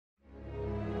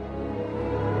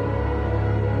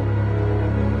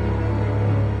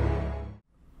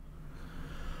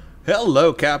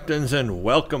Hello captains and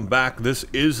welcome back. This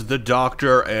is the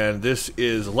Doctor and this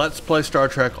is Let's Play Star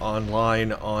Trek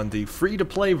Online on the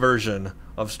free-to-play version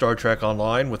of Star Trek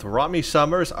Online with Rami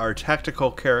Summers, our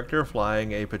tactical character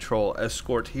flying a patrol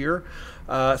escort here.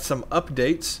 Some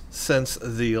updates since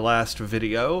the last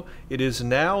video. It is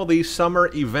now the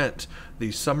summer event.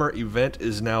 The summer event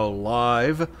is now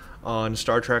live on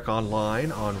Star Trek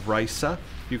Online on Risa.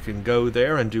 You can go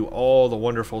there and do all the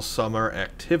wonderful summer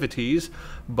activities,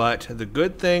 but the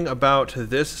good thing about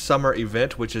this summer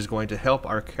event, which is going to help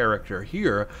our character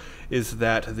here, is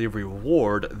that the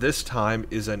reward this time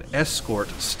is an escort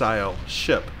style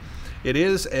ship. It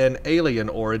is an alien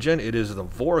origin. It is the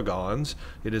Vorgons.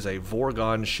 It is a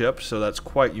Vorgon ship, so that's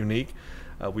quite unique.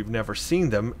 We've never seen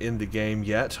them in the game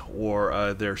yet,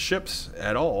 or their ships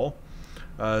at all.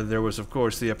 There was, of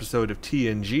course, the episode of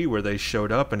TNG where they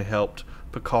showed up and helped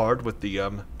Picard with the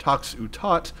Tox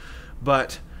Utat,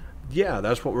 but yeah,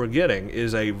 that's what we're getting,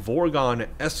 is a Vorgon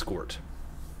escort.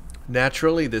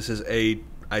 Naturally, this is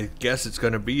I guess it's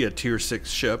going to be a Tier 6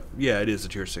 ship. Yeah, it is a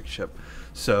Tier 6 ship.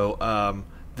 So,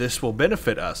 this will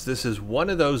benefit us. This is one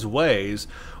of those ways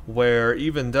where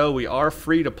even though we are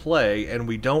free to play and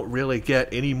we don't really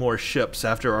get any more ships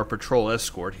after our patrol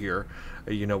escort here,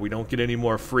 you know, we don't get any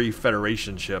more free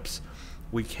Federation ships,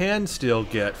 we can still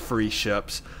get free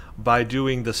ships by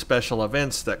doing the special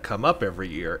events that come up every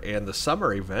year. And the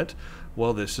summer event,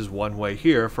 well, this is one way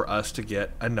here for us to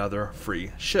get another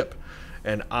free ship.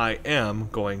 And I am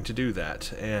going to do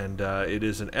that. And it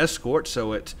is an escort,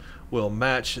 so it will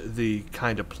match the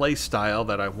kind of play style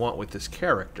that I want with this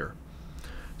character.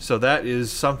 So that is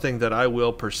something that I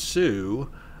will pursue.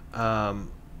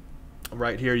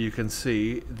 Right here you can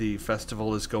see the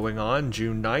festival is going on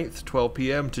June 9th, 12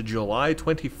 p.m. to July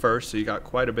 21st, so you got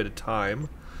quite a bit of time.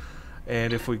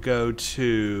 And if we go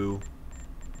to,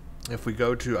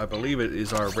 I believe it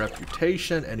is our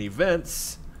reputation and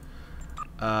events.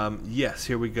 Yes,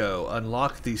 here we go.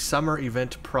 Unlock the summer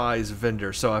event prize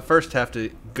vendor. So I first have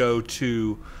to go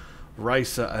to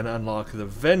Risa and unlock the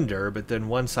vendor, but then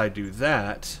once I do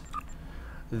that,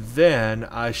 then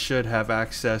I should have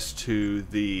access to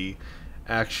the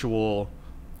actual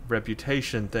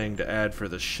reputation thing to add for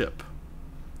the ship.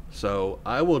 So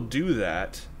I will do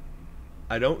that.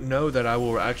 I don't know that I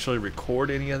will actually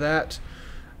record any of that,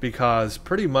 because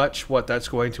pretty much what that's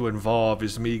going to involve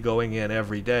is me going in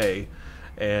every day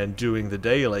and doing the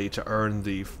daily to earn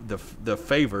the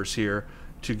favors here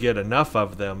to get enough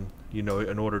of them, you know,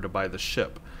 in order to buy the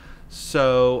ship.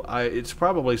 So it's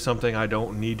probably something I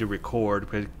don't need to record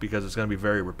because it's going to be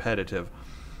very repetitive.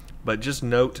 But just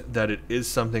note that it is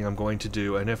something I'm going to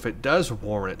do, and if it does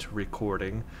warrant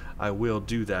recording, I will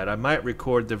do that. I might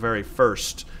record the very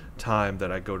first time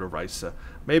that I go to Risa,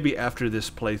 maybe after this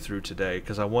playthrough today,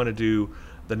 because I want to do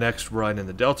the next run in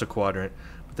the Delta Quadrant.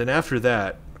 But then after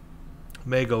that,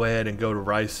 may go ahead and go to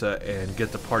Risa and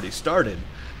get the party started,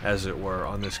 as it were,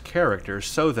 on this character,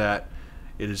 so that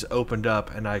it is opened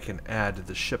up and I can add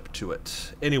the ship to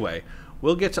it. Anyway,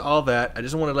 we'll get to all that. I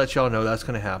just want to let y'all know that's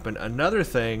going to happen. Another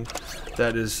thing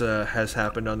that is has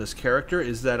happened on this character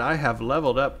is that I have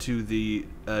leveled up to the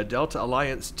Delta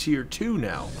Alliance Tier 2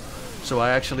 now. So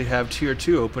I actually have Tier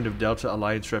 2 opened of Delta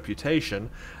Alliance Reputation.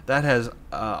 That has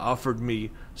offered me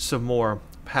some more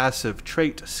passive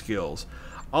trait skills.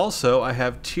 Also, I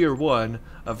have Tier 1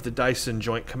 of the Dyson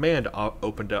Joint Command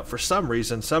opened up. For some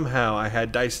reason, somehow, I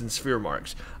had Dyson Sphere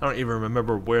Marks. I don't even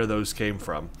remember where those came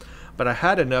from. But I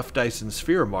had enough Dyson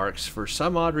Sphere Marks, for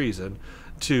some odd reason,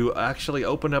 to actually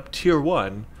open up Tier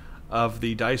 1 of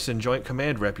the Dyson Joint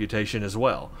Command reputation as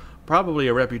well. Probably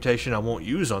a reputation I won't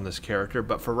use on this character,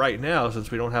 but for right now,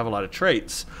 since we don't have a lot of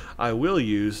traits, I will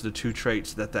use the 2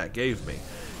 traits that gave me.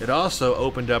 It also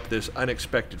opened up this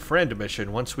unexpected friend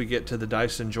mission. Once we get to the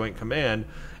Dyson Joint Command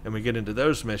and we get into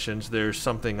those missions, there's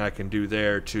something I can do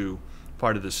there to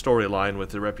part of the storyline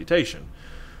with the reputation.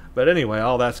 But anyway,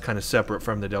 all that's kind of separate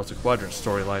from the Delta Quadrant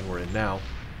storyline we're in now.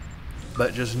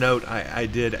 But just note, I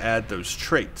did add those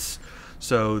traits.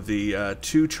 So the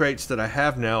 2 traits that I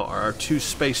have now are 2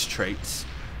 space traits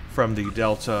from the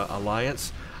Delta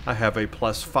Alliance. I have a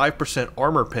plus 5%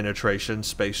 armor penetration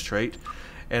space trait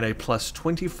and a plus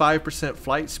 25%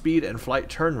 flight speed and flight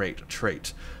turn rate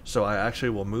trait. So I actually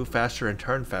will move faster and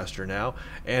turn faster now,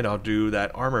 and I'll do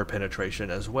that armor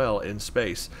penetration as well in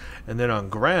space. And then on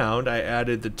ground, I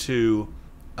added the two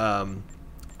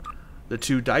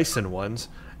Dyson ones,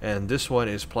 and this one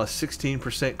is plus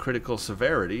 16% critical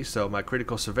severity, so my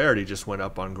critical severity just went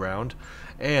up on ground,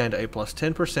 and a plus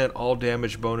 10% all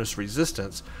damage bonus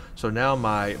resistance, so now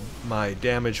my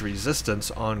damage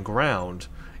resistance on ground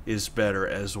is better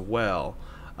as well.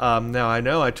 Now, I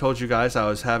know I told you guys I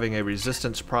was having a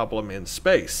resistance problem in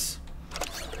space,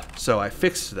 so I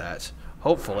fixed that.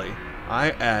 Hopefully, I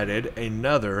added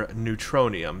another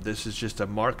neutronium. This is just a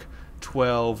Mark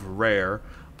 12 rare,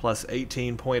 plus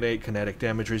 18.8 kinetic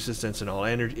damage resistance and all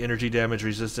energy damage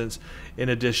resistance, in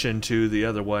addition to the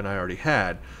other one I already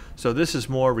had. So this is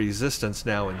more resistance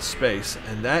now in space,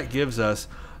 and that gives us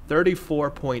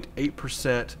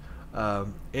 34.8%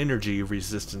 energy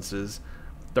resistances,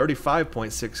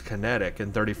 35.6 kinetic,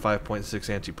 and 35.6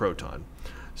 anti-proton.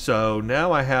 So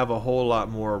now I have a whole lot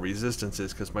more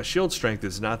resistances, because my shield strength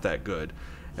is not that good,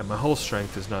 and my hull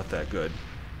strength is not that good.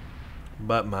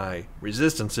 But my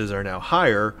resistances are now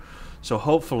higher, so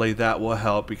hopefully that will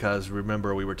help, because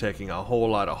remember, we were taking a whole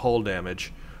lot of hull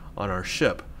damage on our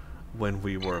ship when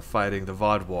we were fighting the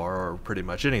VOD war, or pretty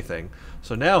much anything.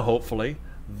 So now hopefully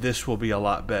this will be a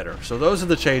lot better. So those are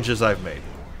the changes I've made.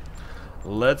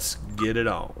 Let's get it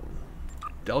on.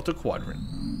 Delta Quadrant.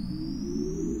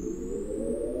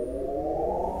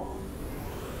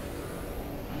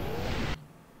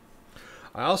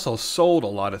 I also sold a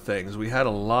lot of things. We had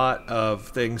a lot of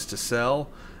things to sell,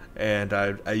 and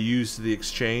I used the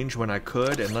exchange when I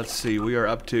could. And let's see, we are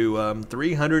up to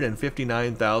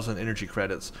 359,000 energy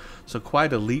credits, so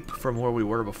quite a leap from where we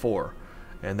were before,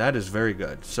 and that is very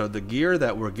good. So the gear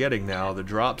that we're getting now, the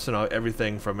drops and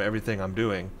everything from everything I'm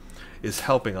doing, is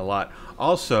helping a lot.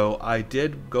 Also, I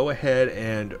did go ahead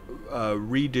and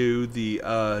redo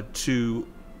the 2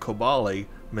 Kobali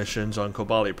missions on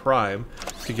Kobali Prime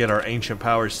to get our ancient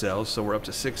power cells. So we're up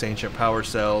to 6 ancient power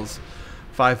cells,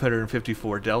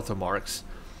 554 delta marks,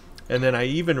 and then I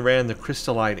even ran the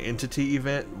crystalline entity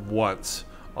event once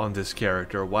on this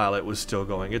character while it was still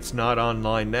going. It's not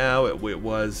online now. It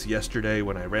was yesterday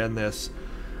when I ran this,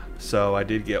 so I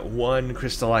did get 1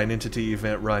 crystalline entity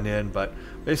event run in, but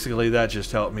basically that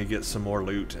just helped me get some more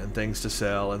loot and things to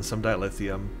sell and some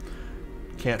dilithium.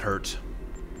 Can't hurt.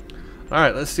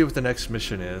 Alright, let's see what the next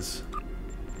mission is.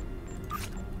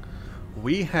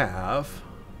 We have,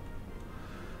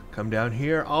 come down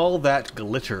here, all that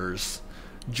glitters.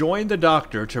 Join the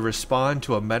doctor to respond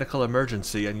to a medical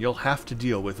emergency, and you'll have to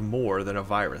deal with more than a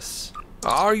virus.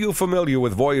 Are you familiar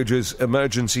with Voyager's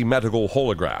emergency medical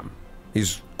hologram?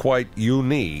 He's quite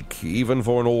unique, even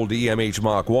for an old EMH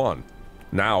Mark I.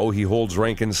 Now he holds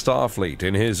rank in Starfleet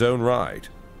in his own right.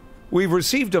 We've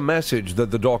received a message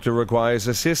that the doctor requires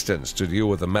assistance to deal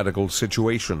with a medical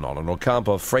situation on an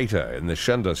Ocampa freighter in the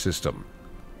Shenda system.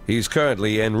 He's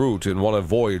currently en route in one of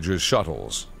Voyager's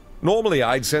shuttles. Normally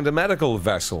I'd send a medical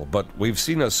vessel, but we've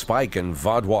seen a spike in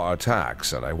Vadwa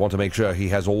attacks, and I want to make sure he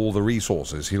has all the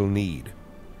resources he'll need.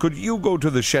 Could you go to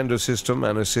the Shenda system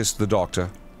and assist the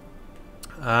doctor?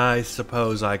 I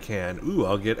suppose I can. Ooh,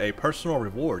 I'll get a personal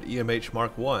reward, EMH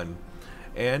Mark I,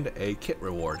 and a kit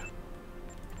reward.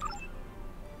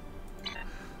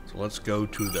 So let's go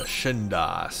to the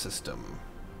Shenda system.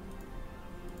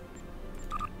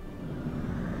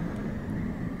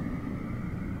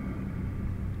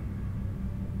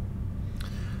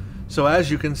 So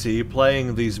as you can see,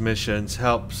 playing these missions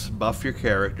helps buff your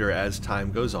character as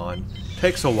time goes on.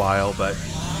 Takes a while, but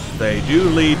they do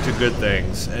lead to good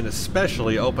things, and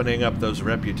especially opening up those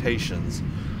reputations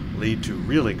lead to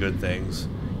really good things.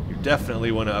 You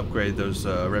definitely want to upgrade those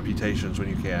reputations when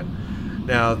you can.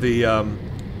 Now, the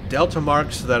Delta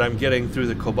marks that I'm getting through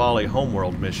the Kobali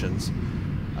homeworld missions,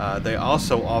 they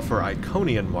also offer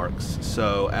Iconian marks.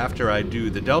 So after I do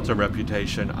the Delta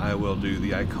reputation, I will do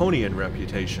the Iconian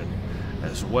reputation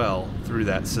as well through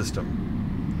that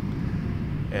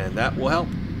system. And that will help.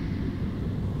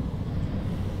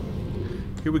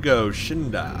 Here we go,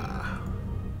 Shenda.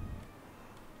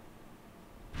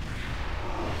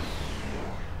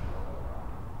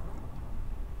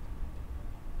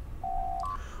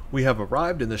 We have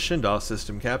arrived in the Shenda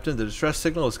system, Captain. The distress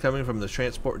signal is coming from the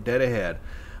transport dead ahead,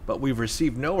 but we've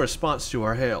received no response to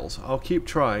our hails. I'll keep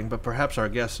trying, but perhaps our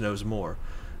guest knows more.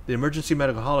 The emergency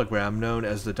medical hologram, known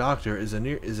as the Doctor, is in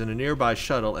a nearby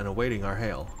shuttle and awaiting our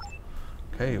hail.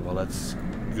 Okay, well, let's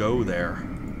go there.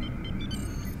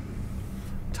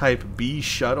 Type B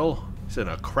shuttle? He's in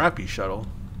a crappy shuttle.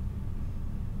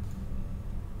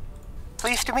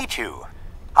 Pleased to meet you.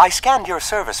 I scanned your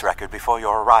service record before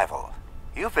your arrival.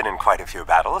 You've been in quite a few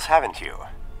battles, haven't you?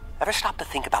 Ever stop to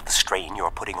think about the strain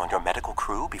you're putting on your medical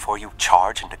crew before you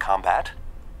charge into combat?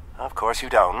 Of course you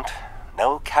don't.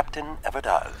 No captain ever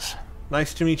does.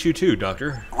 Nice to meet you too,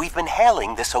 Doctor. We've been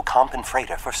hailing this Ocampan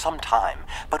freighter for some time,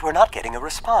 but we're not getting a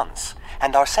response,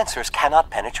 and our sensors cannot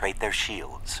penetrate their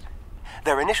shields.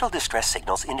 Their initial distress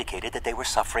signals indicated that they were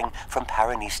suffering from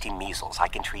Paranesti measles. I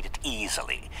can treat it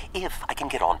easily, if I can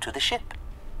get onto the ship.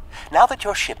 Now that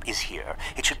your ship is here,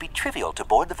 it should be trivial to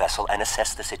board the vessel and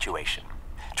assess the situation.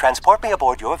 Transport me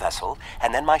aboard your vessel,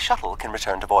 and then my shuttle can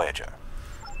return to Voyager.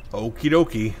 Okie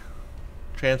dokie.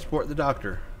 Transport the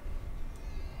doctor.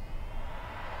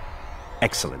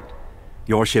 Excellent.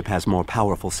 Your ship has more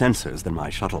powerful sensors than my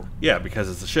shuttle. Yeah, because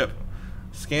it's a ship.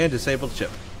 Scan disabled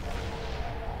ship.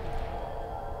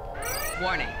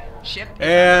 Warning. Ship is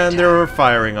And under they're attack.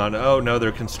 firing on... Oh, no,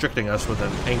 they're constricting us with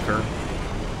an anchor.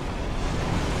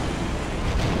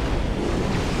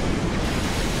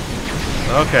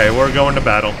 Okay, we're going to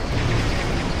battle.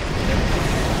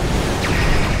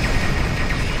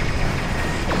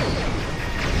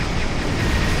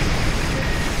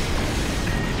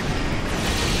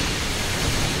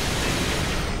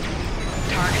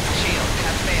 Target shields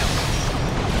have failed.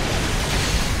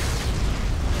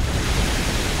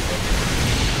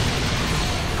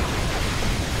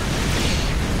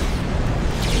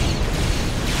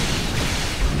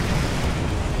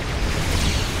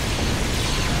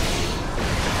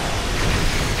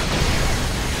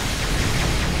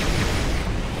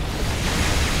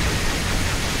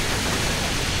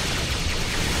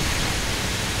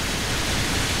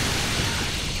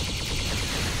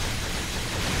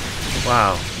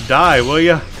 Wow. Die, will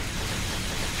ya?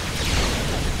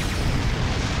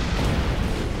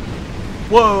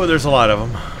 Whoa, there's a lot of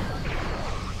them.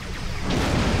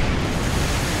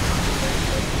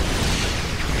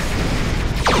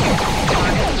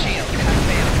 Target shields have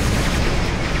failed.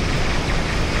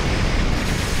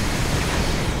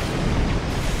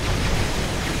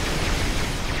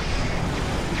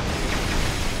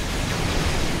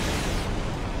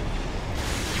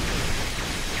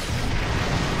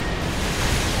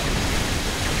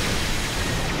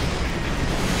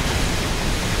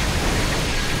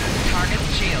 Target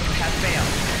shields have failed.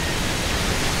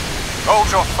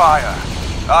 Hold your fire.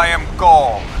 I am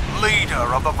Gaul,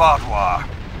 leader of the Vaudois.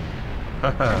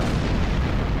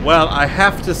 Well, I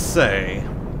have to say,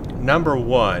 number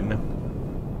one,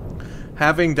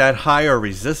 having that higher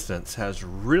resistance has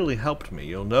really helped me.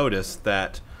 You'll notice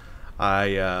that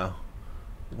I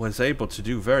was able to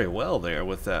do very well there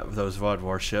with those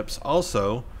Vaudois ships.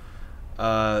 Also,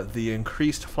 the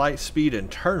increased flight speed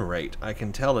and turn rate, I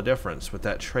can tell a difference with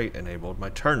that trait enabled. My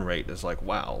turn rate is like,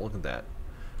 wow, look at that.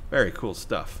 Very cool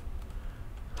stuff.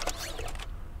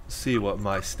 See what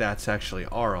my stats actually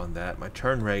are on that. My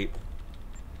turn rate...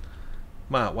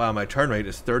 Wow, my turn rate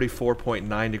is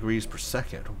 34.9 degrees per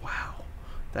second. Wow.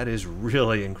 That is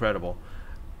really incredible.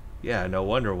 Yeah, no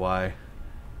wonder why.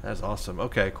 That's awesome.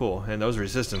 Okay, cool. And those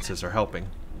resistances are helping.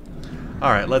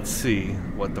 Alright, let's see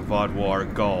what the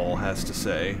Vaudois Gaul has to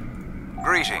say.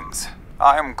 Greetings.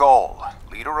 I am Gaul,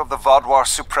 leader of the Vaudois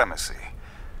supremacy.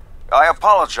 I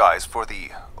apologize for the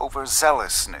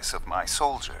overzealousness of my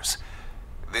soldiers.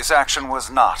 This action was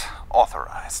not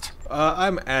authorized.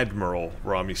 I'm Admiral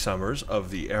Rami Summers of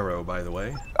the Arrow, by the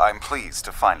way. I'm pleased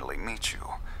to finally meet you.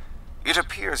 It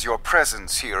appears your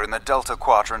presence here in the Delta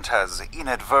Quadrant has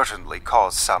inadvertently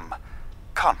caused some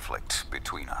conflict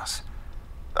between us.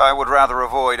 I would rather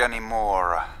avoid any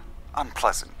more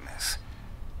unpleasantness.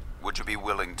 Would you be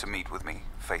willing to meet with me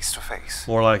face to face?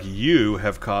 More like you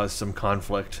have caused some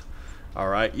conflict.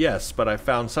 Alright, yes, but I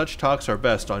found such talks are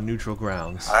best on neutral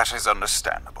grounds. That is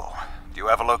understandable. Do you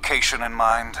have a location in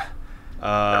mind? There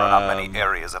are not many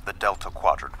areas of the Delta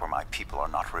Quadrant where my people are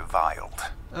not reviled.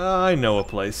 I know a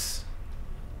place.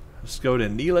 Let's go to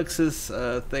Neelix's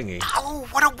thingy. Oh,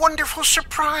 what a wonderful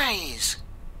surprise!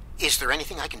 Is there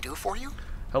anything I can do for you?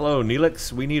 Hello,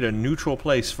 Neelix. We need a neutral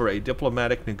place for a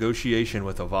diplomatic negotiation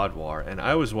with a Vaudois, and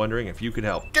I was wondering if you could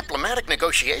help. Diplomatic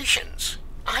negotiations?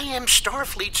 I am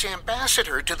Starfleet's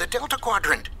ambassador to the Delta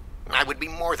Quadrant. I would be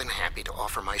more than happy to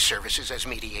offer my services as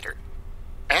mediator.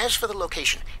 As for the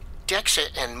location, Dexa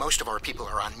and most of our people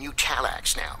are on New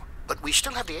Talax now, but we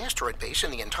still have the asteroid base in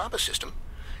the Intaba system.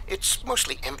 It's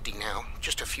mostly empty now,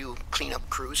 just a few cleanup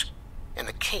crews, and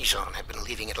the Kazon have been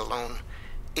leaving it alone.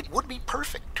 It would be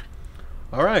perfect.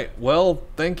 Alright, well,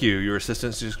 thank you. Your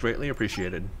assistance is greatly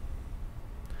appreciated.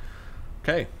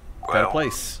 Okay, got a Well,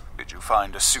 place. Did you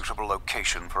find a suitable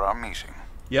location for our meeting?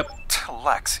 Yep.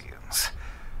 Talaxians.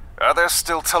 Are there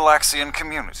still Talaxian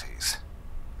communities?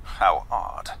 How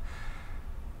odd.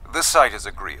 The site is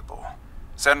agreeable.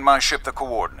 Send my ship the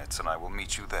coordinates and I will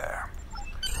meet you there.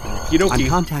 I'm Okie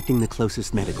contacting the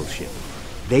closest medical ship.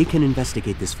 They can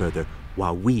investigate this further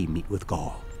while we meet with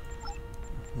Gaul.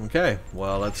 Okay,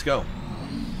 well, let's go.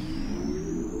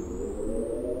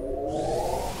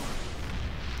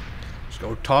 Let's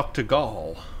go talk to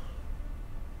Gaul.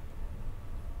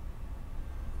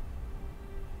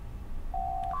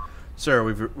 Sir,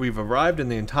 we've arrived in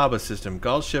the Intaba system.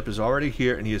 Gaul's ship is already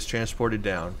here and he is transported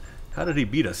down. How did he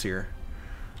beat us here?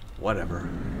 Whatever.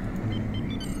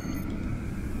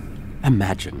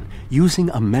 Imagine using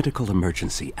a medical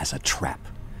emergency as a trap.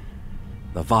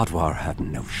 The Vaadwaur have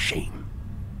no shame.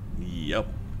 Yep.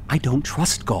 I don't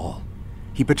trust Gaul.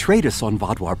 He betrayed us on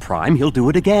Vaadwaur Prime. He'll do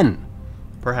it again.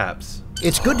 Perhaps.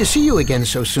 It's good to see you again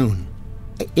so soon.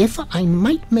 If I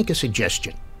might make a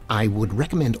suggestion, I would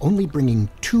recommend only bringing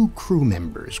 2 crew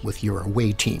members with your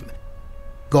away team.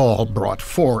 Gaul brought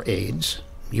 4 aides.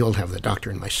 You'll have the doctor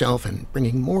and myself, and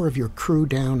bringing more of your crew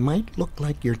down might look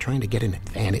like you're trying to get an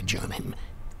advantage on him.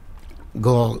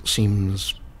 Gaul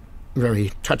seems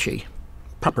very touchy.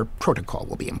 Proper protocol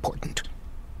will be important.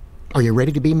 Are you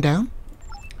ready to beam down?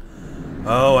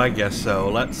 Oh, I guess so.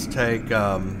 Let's take,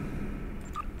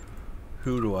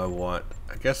 who do I want?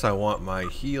 I guess I want my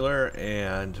healer,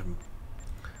 and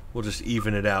we'll just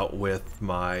even it out with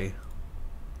my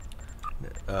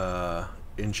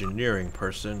engineering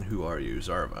person. Who are you?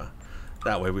 Zarva.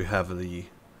 That way we have the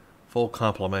full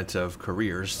complement of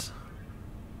careers.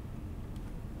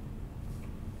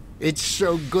 It's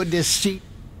so good to see...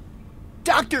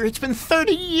 Doctor, it's been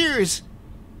 30 years!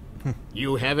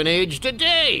 You haven't aged a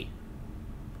day!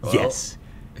 Well, Yes.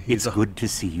 It's good to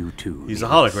see you too. He's a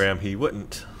Niels. hologram. He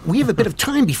wouldn't. We have a bit of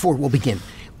time before we'll begin.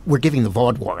 We're giving the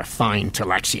Vaadwaur a fine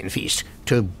Talaxian feast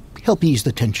to help ease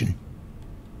the tension.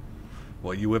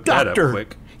 Well, you whipped that up Doctor,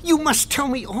 quick. you must tell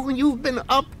me all you've been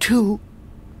up to.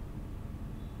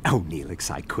 Oh, Neelix,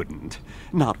 I couldn't.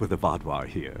 Not with the Vaadwaur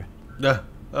here.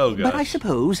 Oh, gosh. But I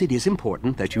suppose it is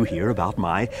important that you hear about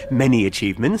my many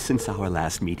achievements since our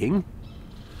last meeting.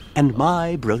 And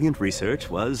my brilliant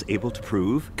research was able to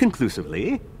prove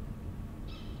conclusively.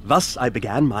 Thus I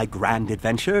began my grand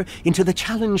adventure into the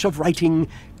challenge of writing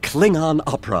Klingon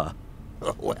opera.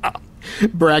 Well,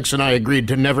 Brax and I agreed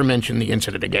to never mention the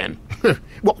incident again.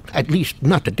 Well, at least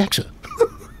not to Dexa.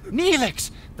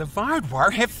 Neelix, the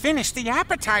Vaadwaur have finished the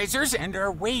appetizers and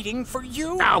are waiting for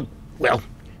you. Oh, well,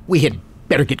 we had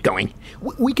better get going.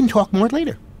 We can talk more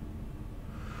later.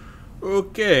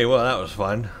 Okay, well, that was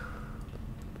fun.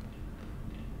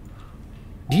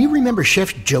 Do you remember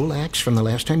Chef Jolax from the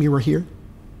last time you were here?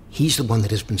 He's the one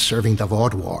that has been serving the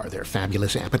Vaadwaur their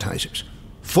fabulous appetizers.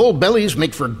 Full bellies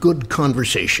make for good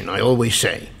conversation, I always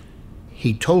say.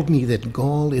 He told me that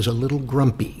Gaul is a little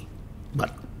grumpy,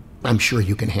 but I'm sure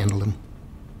you can handle him.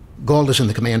 Gaul is in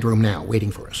the command room now, waiting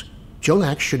for us.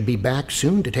 Jolax should be back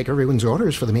soon to take everyone's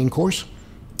orders for the main course.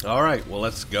 All right, well,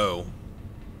 let's go.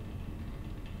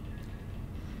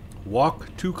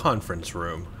 Walk to conference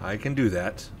room. I can do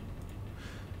that.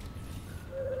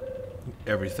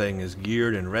 Everything is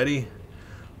geared and ready.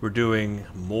 We're doing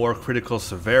more critical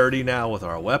severity now with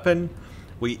our weapon.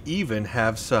 We even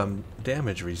have some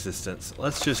damage resistance.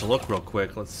 Let's just look real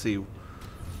quick. Let's see.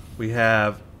 We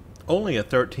have only a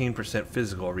 13%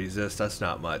 physical resist. That's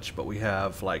not much, but we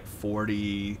have like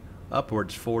 40,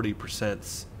 upwards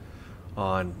 40%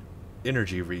 on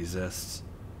energy resists.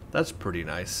 That's pretty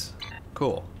nice.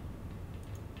 Cool.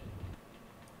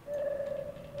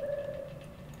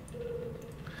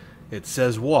 It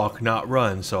says walk, not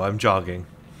run, so I'm jogging.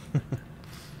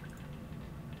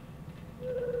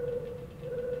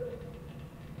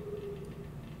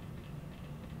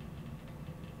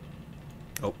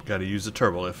 Oh, gotta use the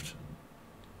turbo lift.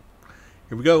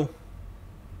 Here we go.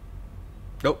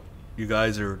 Nope, you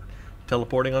guys are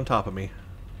teleporting on top of me.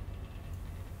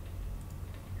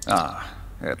 Ah,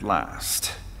 at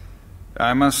last.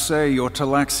 I must say your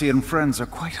Talaxian friends are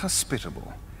quite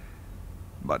hospitable.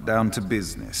 But down to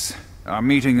business. Our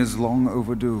meeting is long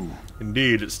overdue.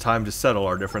 Indeed, it's time to settle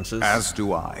our differences. As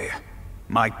do I.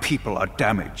 My people are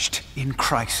damaged, in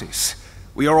crisis.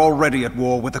 We are already at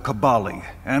war with the Kabali,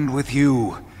 and with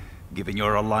you, giving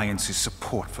your alliances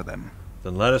support for them.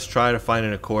 Then let us try to find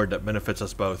an accord that benefits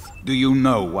us both. Do you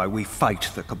know why we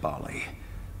fight the Kabali?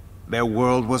 Their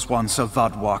world was once a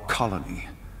Vaadwaur colony,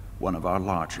 one of our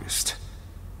largest.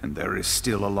 And there is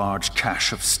still a large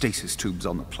cache of stasis tubes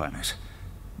on the planet.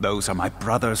 Those are my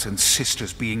brothers and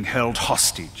sisters being held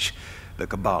hostage. The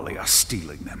Kabali are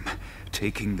stealing them,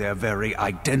 taking their very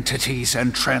identities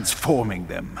and transforming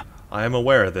them. I am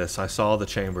aware of this. I saw the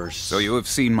chambers. So you have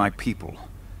seen my people.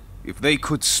 If they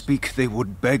could speak, they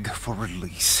would beg for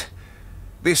release.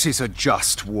 This is a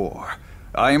just war.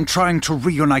 I am trying to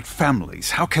reunite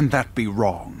families. How can that be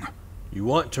wrong? You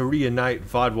want to reunite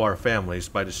Vaadwaur families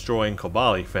by destroying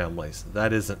Kabali families.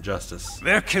 That isn't justice.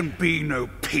 There can be no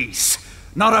peace.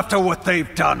 Not after what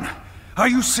they've done. Are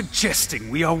you suggesting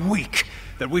we are weak?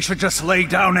 That we should just lay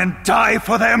down and die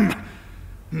for them?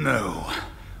 No,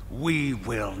 we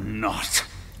will not.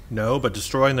 No, but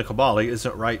destroying the Cabali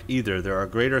isn't right either. There are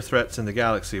greater threats in the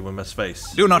galaxy we must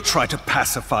face. Do not try to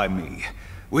pacify me.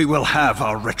 We will have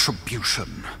our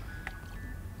retribution.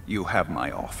 You have my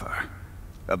offer.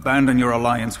 Abandon your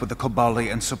alliance with the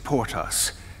Cabali and support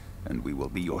us, and we will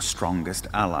be your strongest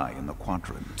ally in the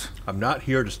Quadrant. I'm not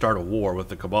here to start a war with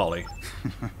the Cabali.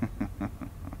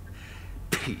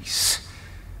 Peace.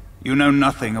 You know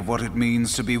nothing of what it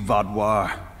means to be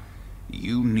Vadwar.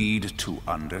 You need to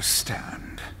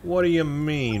understand. What do you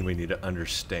mean we need to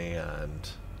understand?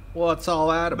 What's all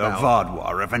that The about?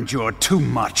 Vadwar have endured too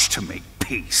much to make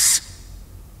peace.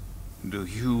 Do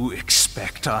you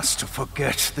expect us to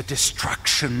forget the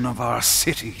destruction of our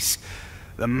cities?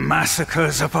 The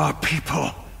massacres of our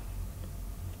people?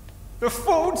 The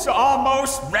food's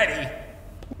almost ready.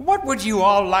 What would you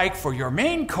all like for your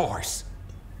main course?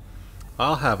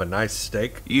 I'll have a nice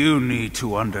steak. You need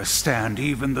to understand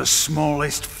even the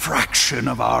smallest fraction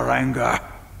of our anger.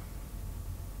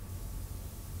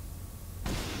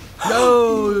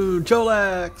 No,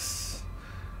 Jolex!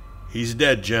 He's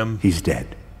dead, Jim. He's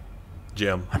dead.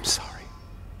 Jim. I'm sorry.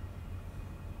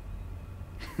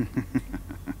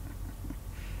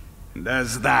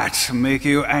 Does that make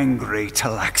you angry,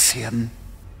 Talaxian?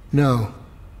 No,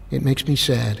 it makes me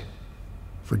sad.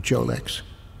 For Jolex.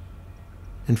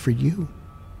 And for you.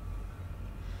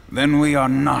 Then we are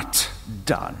not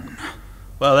done.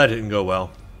 Well, that didn't go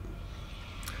well.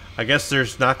 I guess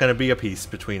there's not going to be a peace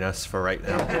between us for right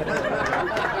now.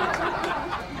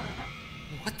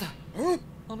 What the?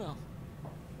 Oh no.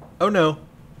 Oh no.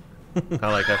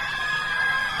 I like it.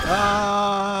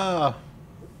 Ah!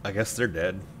 I guess they're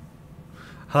dead.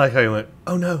 I like how he went,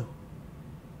 oh no.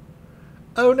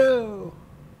 Oh no.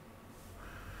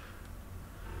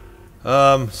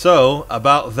 So,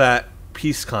 about that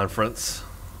peace conference.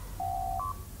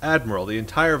 Admiral, the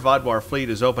entire Vadwar fleet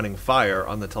is opening fire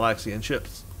on the Talaxian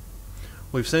ships.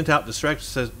 We've sent out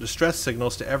distress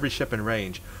signals to every ship in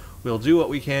range. We'll do what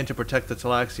we can to protect the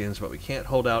Talaxians, but we can't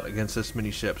hold out against this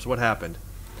many ships. What happened?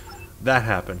 That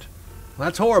happened.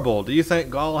 That's horrible. Do you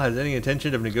think Gaul has any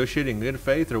intention of negotiating in good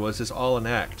faith, or was this all an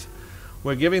act?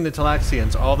 We're giving the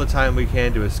Talaxians all the time we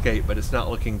can to escape, but it's not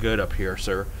looking good up here,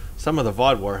 sir. Some of the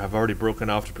Vadwar have already broken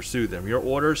off to pursue them. Your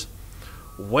orders?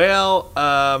 Well,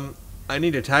 I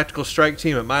need a tactical strike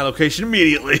team at my location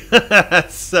immediately.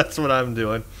 That's what I'm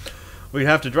doing. We'd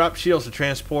have to drop shields to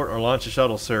transport or launch a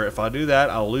shuttle, sir. If I do that,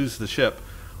 I'll lose the ship.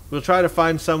 We'll try to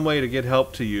find some way to get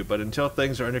help to you, but until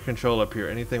things are under control up here,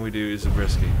 anything we do is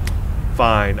risky.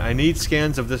 Fine. I need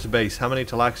scans of this base. How many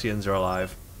Talaxians are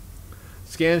alive?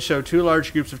 Scans show 2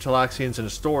 large groups of Talaxians in a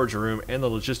storage room and the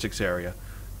logistics area.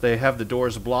 They have the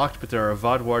doors blocked, but there are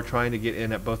Vadwar trying to get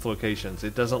in at both locations.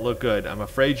 It doesn't look good. I'm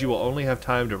afraid you will only have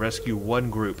time to rescue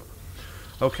 1 group.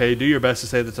 Okay, do your best to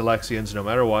save the Talaxians. No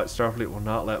matter what, Starfleet will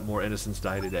not let more innocents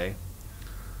die today.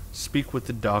 Speak with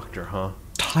the doctor, huh?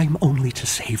 Time only to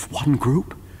save 1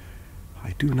 group?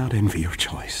 I do not envy your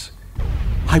choice.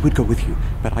 I would go with you,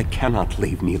 but I cannot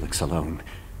leave Neelix alone.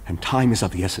 And time is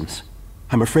of the essence.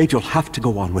 I'm afraid you'll have to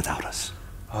go on without us.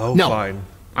 Oh, No, fine.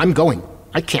 I'm going.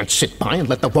 I can't sit by and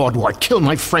let the Vadwar kill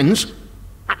my friends.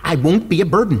 I won't be a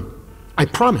burden. I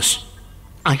promise.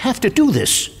 I have to do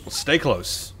this. Stay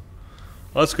close.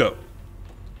 Let's go.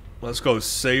 Let's go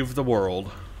save the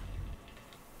world.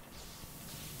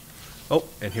 Oh,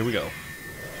 and here we go.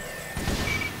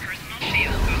 Personal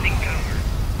shield losing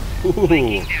power. Ooh,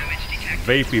 Blinking damage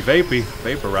detected. vapey.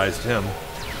 Vaporized him.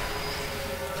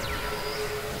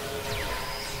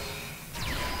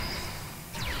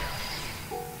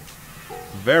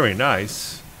 Very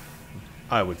nice,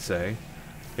 I would say.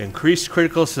 Increased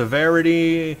critical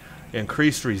severity,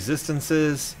 increased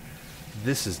resistances.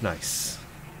 This is nice.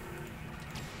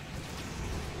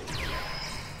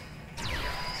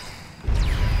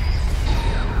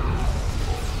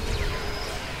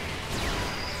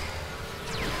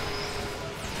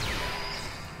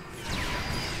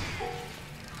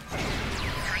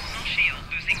 Personal shield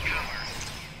losing power.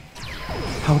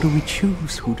 How do we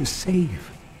choose who to save?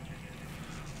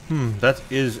 That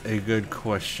is a good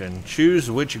question. Choose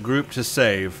which group to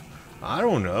save. I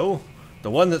don't know.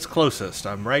 The one that's closest.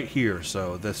 I'm right here,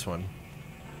 so this one.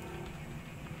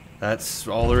 That's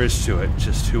all there is to it.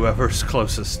 Just whoever's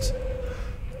closest.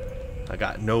 I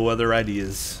got no other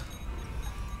ideas.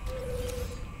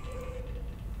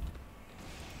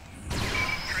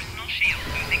 Personal shield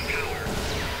losing power.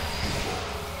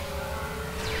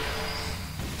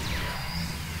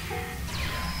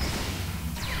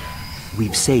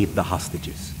 We've saved the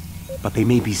hostages, but they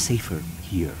may be safer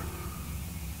here.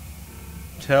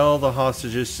 Tell the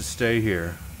hostages to stay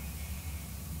here.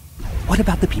 What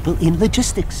about the people in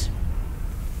logistics?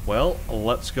 Well,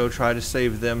 let's go try to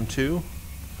save them too.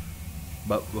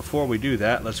 But before we do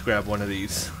that, let's grab one of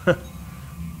these.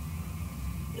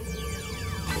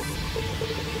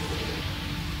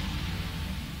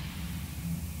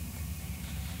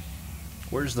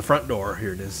 Where's the front door?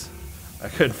 Here it is. I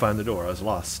couldn't find the door. I was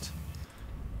lost.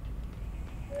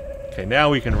 Okay, now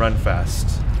we can run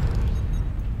fast.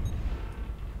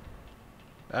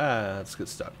 Ah, let's get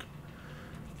stuck.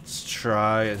 Let's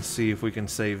try and see if we can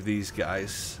save these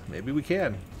guys. Maybe we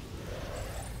can.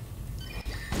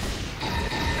 Personal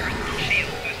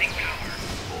shield losing power.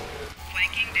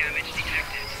 Flanking damage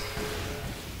detected.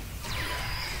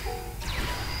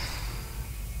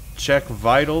 Check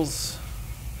vitals.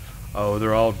 Oh,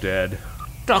 they're all dead.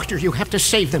 Doctor, you have to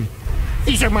save them.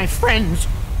 These are my friends.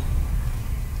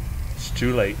 It's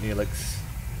too late, Neelix.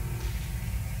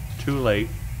 Too late.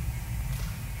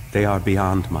 They are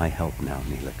beyond my help now,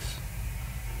 Neelix.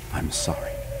 I'm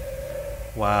sorry.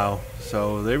 Wow.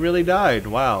 So they really died.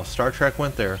 Wow. Star Trek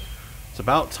went there. It's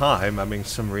about time. I mean,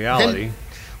 some reality. Then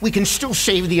we can still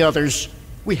save the others.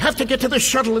 We have to get to the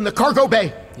shuttle in the cargo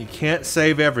bay. You can't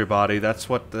save everybody. That's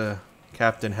what the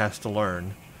captain has to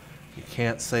learn. You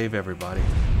can't save everybody.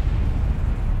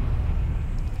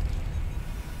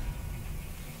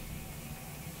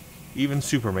 Even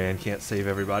Superman can't save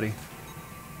everybody.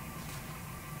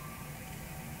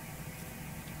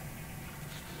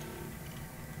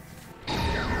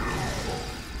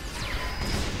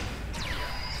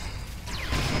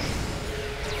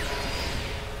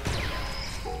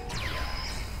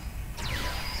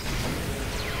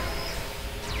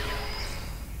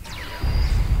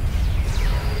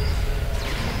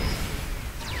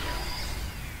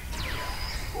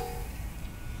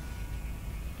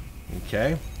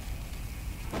 Okay.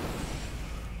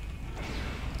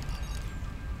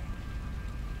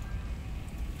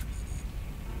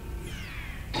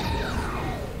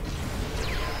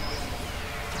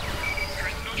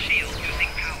 Personal shield losing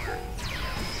power.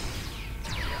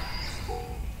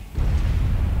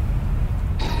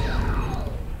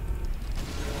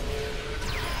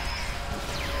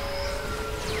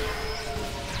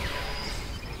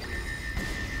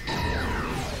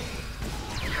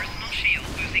 Personal shield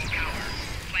losing power.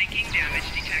 Flanking damage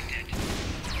detected.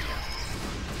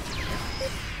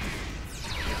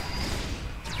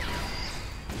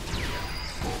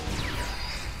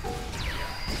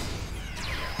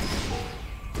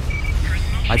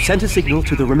 I've sent a signal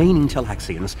to the remaining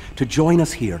Talaxians to join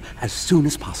us here as soon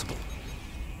as possible.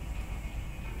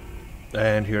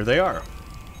 And here they are.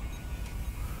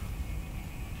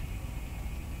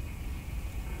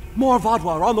 More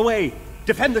Vaadwaur on the way!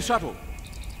 Defend the shuttle!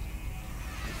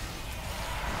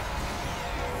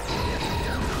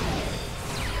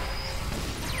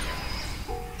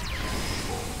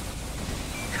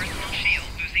 Personal shield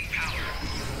losing power.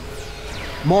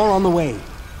 More on the way.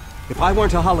 If I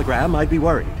weren't a hologram, I'd be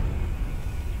worried.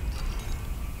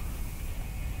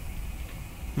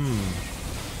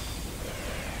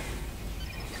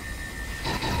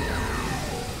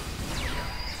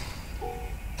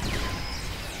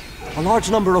 A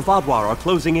large number of Vaadwaur are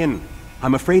closing in.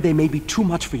 I'm afraid they may be too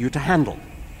much for you to handle.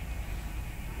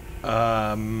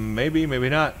 Maybe, maybe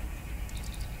not.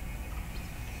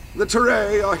 The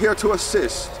Teray are here to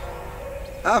assist.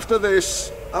 After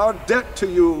this, our debt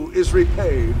to you is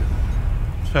repaid.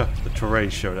 The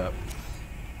Teray showed up.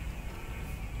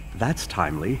 That's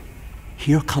timely.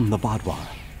 Here come the Vaadwaur.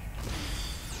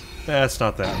 That's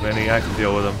not that many. I can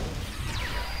deal with them.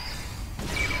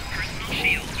 Personal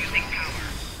shield losing power.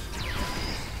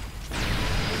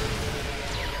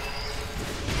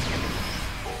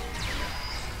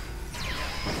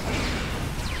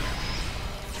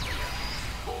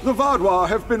 The Vaadwaur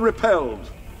have been repelled.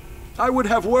 I would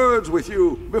have words with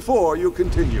you before you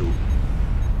continue.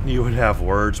 You would have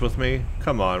words with me?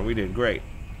 Come on, we did great.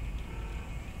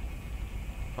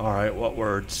 Alright, what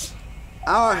words?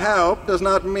 Our help does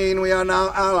not mean we are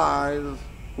now allies.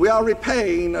 We are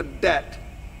repaying a debt.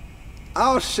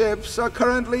 Our ships are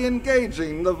currently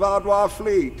engaging the Vaadwaur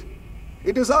fleet.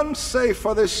 It is unsafe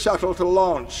for this shuttle to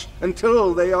launch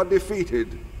until they are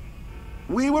defeated.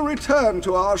 We will return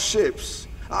to our ships.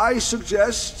 I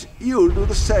suggest you do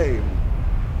the same.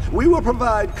 We will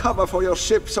provide cover for your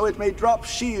ship so it may drop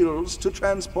shields to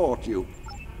transport you.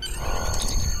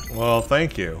 Well,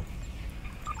 thank you.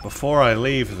 Before I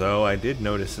leave, though, I did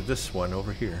notice this one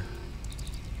over here.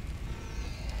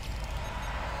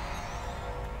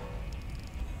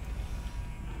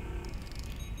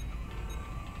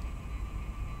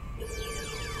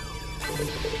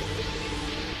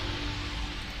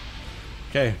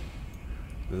 Okay,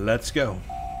 let's go.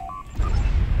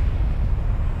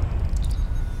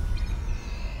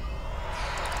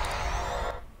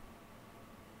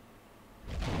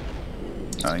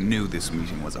 I knew this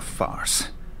meeting was a farce.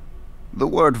 The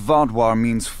word Vaudouar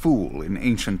means fool in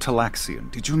ancient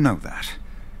Talaxian. Did you know that?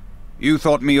 You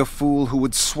thought me a fool who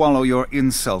would swallow your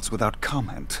insults without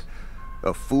comment.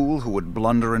 A fool who would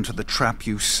blunder into the trap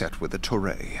you set with the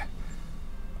Touré.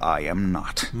 I am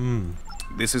not.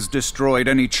 This has destroyed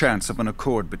any chance of an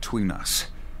accord between us.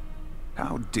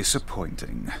 How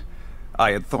disappointing.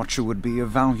 I had thought you would be a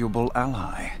valuable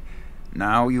ally.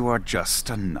 Now you are just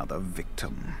another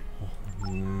victim.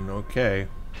 Okay.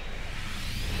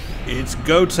 It's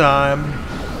go time.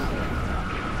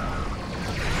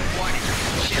 Warning.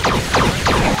 Ship is under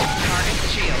attack. Target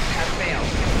shields have failed.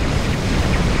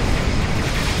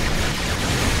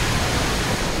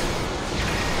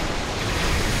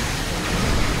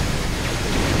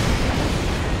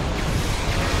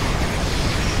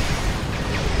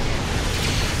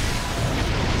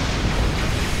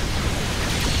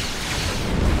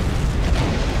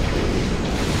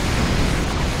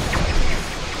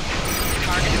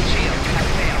 Target shields have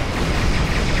failed.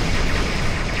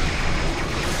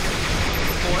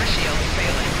 4 shields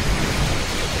failing.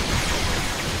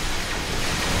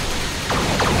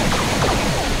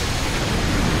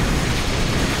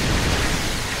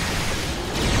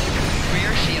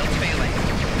 Rear shields failing.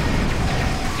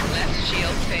 Left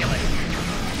shield failing.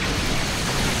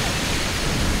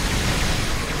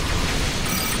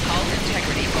 Hull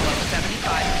integrity below 75%.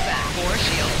 4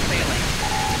 shields failing.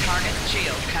 Target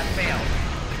shields have failed.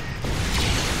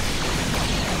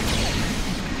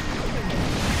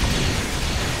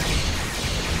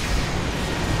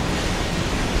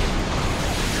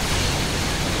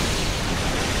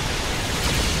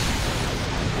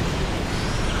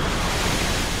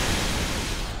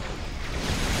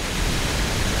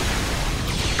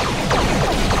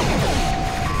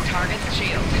 Target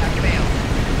shields have failed.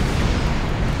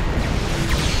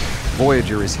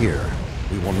 Voyager is here.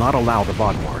 We will not allow the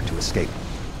Vaudouar to escape.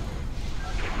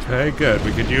 Okay, good.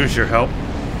 We could use your help.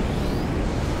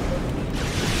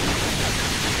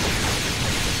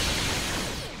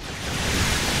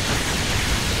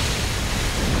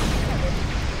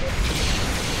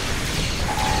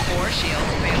 Four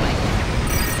shields failing.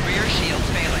 Rear shields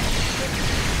failing.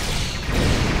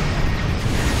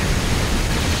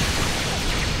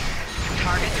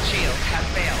 Target shields have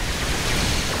failed.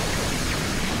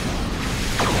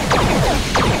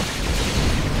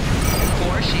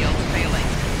 Four shields failing.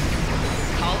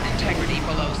 Hull integrity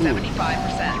below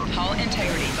 75%. Hull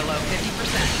integrity below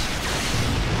 50%.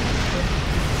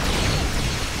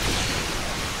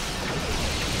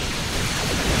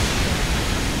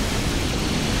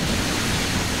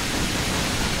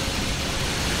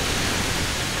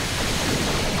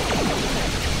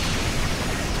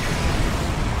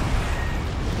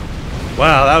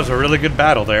 Wow, that was a really good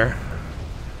battle there.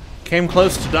 Came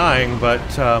close to dying, but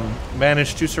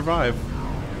managed to survive.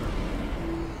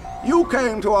 You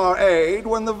came to our aid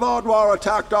when the Vaudouar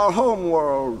attacked our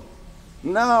homeworld.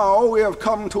 Now we have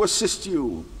come to assist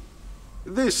you.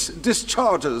 This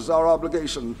discharges our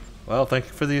obligation. Well, thank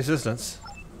you for the assistance.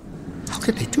 How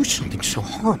could they do something so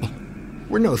horrible?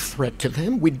 We're no threat to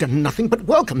them. We'd done nothing but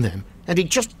welcome them. And he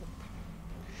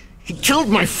killed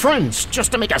my friends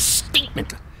just to make a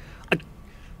statement.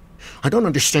 I don't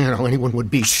understand how anyone would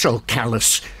be so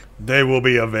callous. They will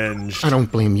be avenged. I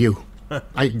don't blame you.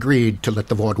 I agreed to let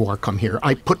the Vaudouar come here.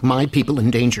 I put my people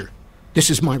in danger. This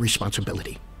is my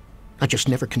responsibility. I just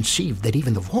never conceived that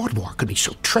even the Vaudouar could be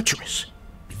so treacherous.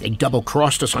 They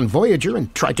double-crossed us on Voyager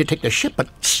and tried to take the ship, but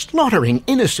slaughtering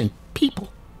innocent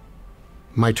people.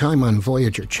 My time on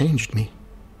Voyager changed me.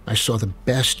 I saw the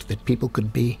best that people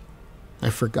could be. I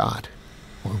forgot,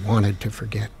 or wanted to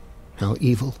forget, how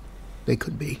evil they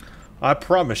could be. I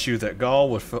promise you that Gaul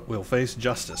will face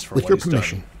justice for With what your he's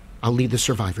permission, done. I'll lead the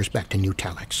survivors back to New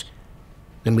Talax.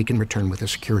 Then we can return with a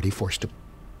security force to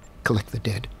collect the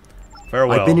dead.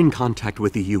 Farewell. I've been in contact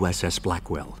with the USS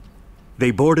Blackwell. They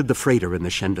boarded the freighter in the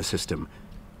Shenda system,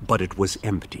 but it was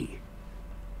empty.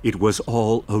 It was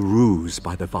all a ruse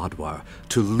by the Vaudouar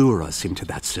to lure us into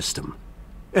that system.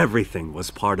 Everything was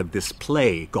part of this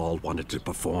play Gaul wanted to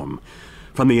perform,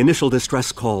 from the initial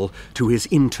distress call to his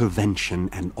intervention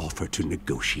and offer to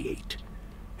negotiate.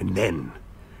 And then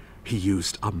he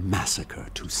used a massacre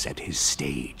to set his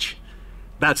stage.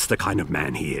 That's the kind of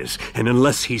man he is, and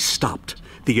unless he's stopped,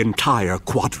 the entire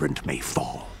quadrant may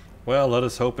fall. Well, let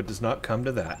us hope it does not come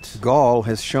to that. Gaul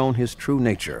has shown his true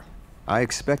nature. I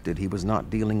expected he was not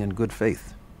dealing in good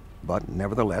faith. But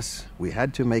nevertheless, we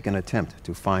had to make an attempt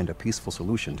to find a peaceful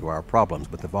solution to our problems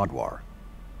with the Vaudouar.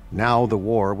 Now the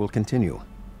war will continue.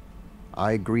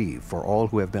 I grieve for all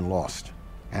who have been lost,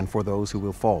 and for those who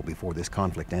will fall before this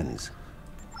conflict ends.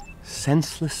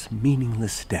 senseless,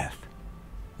 meaningless death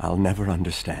I'll never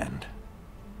understand.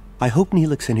 I hope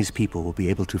Neelix and his people will be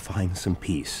able to find some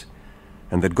peace,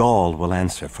 and that Gaul will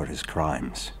answer for his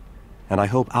crimes. And I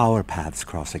hope our paths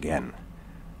cross again,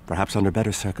 perhaps under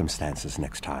better circumstances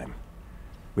next time.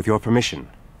 With your permission,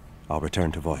 I'll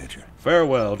return to Voyager.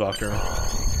 Farewell, Doctor.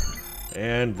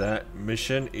 And that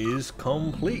mission is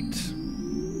complete.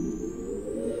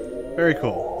 Very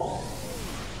cool.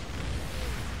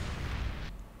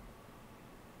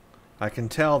 I can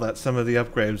tell that some of the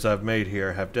upgrades I've made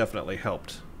here have definitely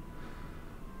helped.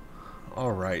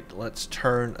 Alright, let's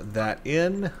turn that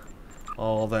in.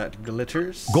 All that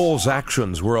glitters. Gaul's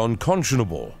actions were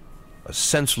unconscionable. A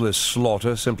senseless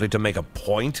slaughter simply to make a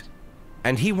point.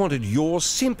 And he wanted your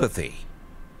sympathy.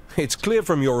 It's clear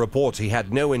from your reports he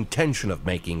had no intention of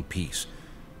making peace,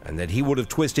 and that he would have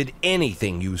twisted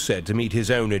anything you said to meet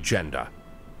his own agenda.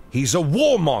 He's a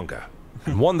warmonger,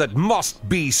 and one that must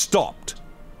be stopped.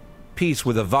 Peace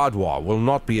with the Vaadwaur will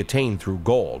not be attained through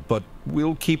Gaul, but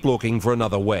we'll keep looking for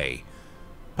another way.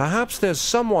 Perhaps there's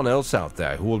someone else out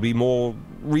there who will be more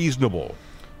reasonable.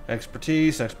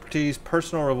 Expertise,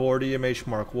 personal reward, EMH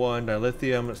Mark 1,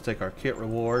 dilithium. Let's take our kit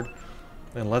reward,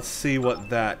 and let's see what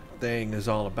that thing is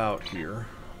all about here.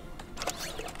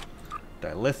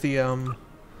 Dilithium.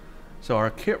 So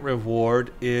our kit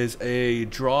reward is a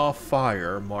draw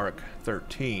fire Mark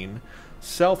 13,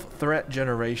 self-threat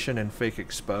generation and fake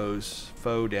expose,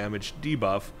 foe damage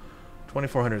debuff,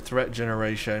 2400 threat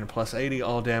generation, plus 80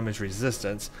 all damage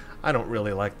resistance. I don't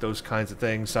really like those kinds of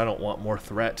things, so I don't want more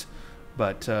threat,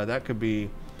 but that could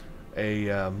be a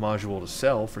module to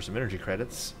sell for some energy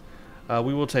credits.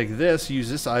 We will take this, use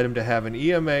this item to have an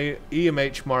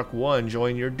EMH Mark 1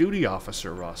 join your duty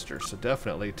officer roster, so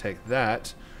definitely take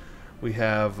that. We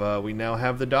now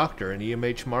have the Doctor, an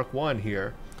EMH Mark 1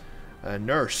 here.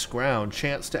 Nurse, ground,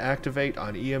 chance to activate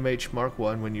on EMH Mark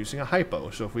 1 when using a hypo.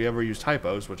 So if we ever used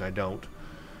hypos, which I don't,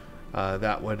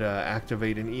 that would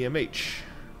activate an EMH.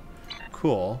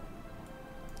 Cool.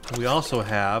 We also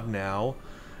have now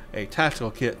a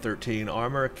Tactical Kit 13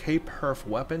 armor, Cape Herf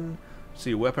weapon.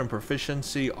 See weapon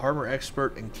proficiency, armor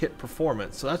expert, and kit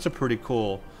performance. So that's a pretty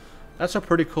cool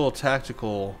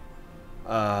tactical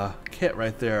kit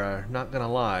right there. Not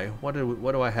gonna lie. What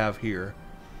do I have here?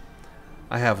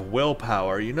 I have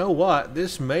willpower. You know what?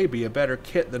 This may be a better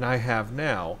kit than I have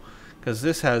now, because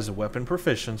this has weapon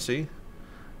proficiency.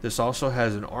 This also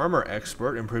has an armor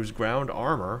expert, improves ground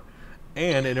armor,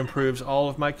 and it improves all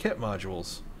of my kit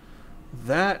modules.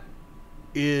 That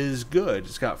is good.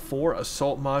 It's got 4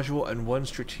 assault module and 1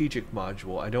 strategic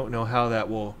module. I don't know how that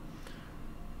will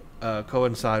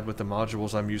coincide with the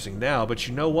modules I'm using now, but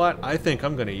you know what? I think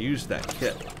I'm going to use that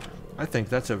kit. I think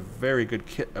that's a very good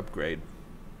kit upgrade.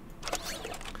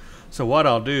 So what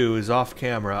I'll do is off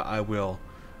camera I will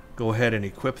go ahead and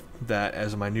equip that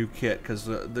as my new kit, because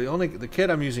the kit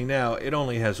I'm using now, it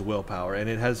only has willpower, and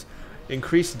it has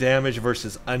increased damage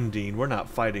versus Undine. We're not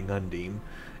fighting Undine.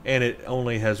 And it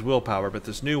only has willpower, but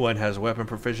this new one has weapon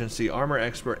proficiency, armor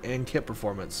expert, and kit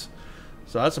performance.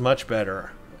 So that's much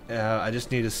better. I just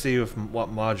need to see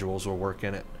what modules will work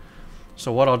in it.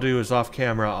 So what I'll do is off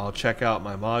camera, I'll check out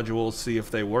my modules, see if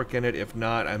they work in it. If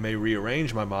not, I may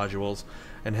rearrange my modules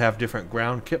and have different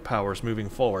ground kit powers moving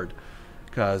forward,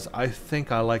 because I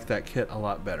think I like that kit a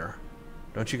lot better.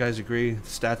 Don't you guys agree? The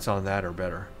stats on that are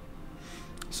better.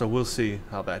 So we'll see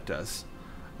how that does.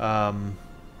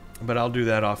 But I'll do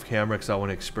that off camera because I want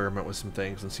to experiment with some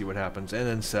things and see what happens, and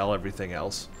then sell everything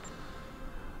else.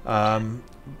 Other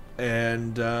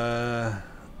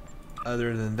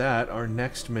than that, our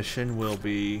next mission will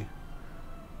be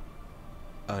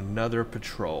another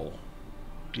patrol.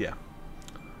 Yeah.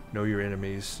 Know your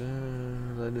enemies.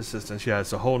 Lend assistance. Yeah,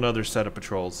 it's a whole nother set of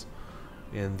patrols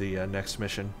in the next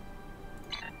mission.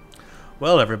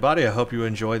 Well, everybody, I hope you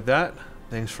enjoyed that.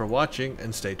 Thanks for watching,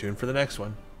 and stay tuned for the next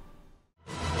one.